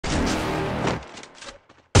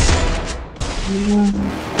You're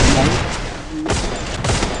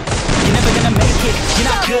never gonna make it, you're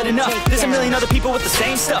not good enough. There's a million other people with the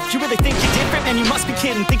same stuff. You really think you're different, man, you must be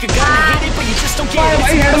kidding. Think you're gonna hit it, but you just don't get it.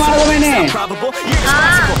 It's not probable,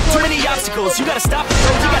 irresponsible. Too many obstacles, you gotta stop the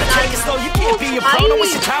road. You gotta take it slow, you can't be a pro. Don't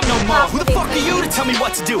waste your time no more. Who the fuck are you to tell me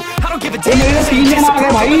what to do? I don't give a damn. Make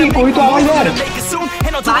it soon,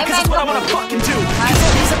 and I'll do it 'cause it's what I wanna fucking do. 'Cause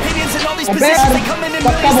all these opinions and all these positions, they come in millions.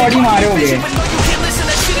 They want your vision, but no, you can't listen.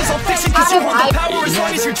 That shit is all fiction, 'cause you hold the power as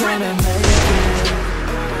long as you're dreaming.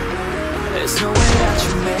 There's no way that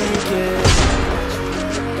you make it.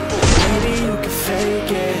 Maybe you can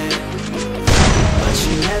fake it, but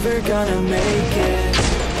you're never gonna make it.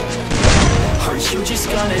 Aren't you just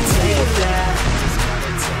gonna take that?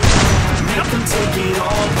 Make them take it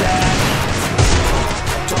all back.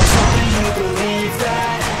 Don't tell me you believe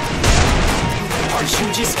that. Aren't you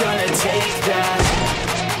just gonna take that?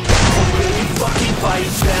 Or will you fucking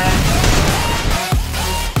fight back?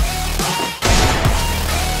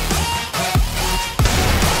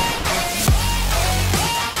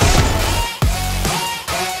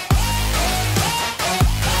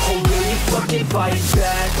 Fight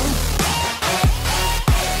back.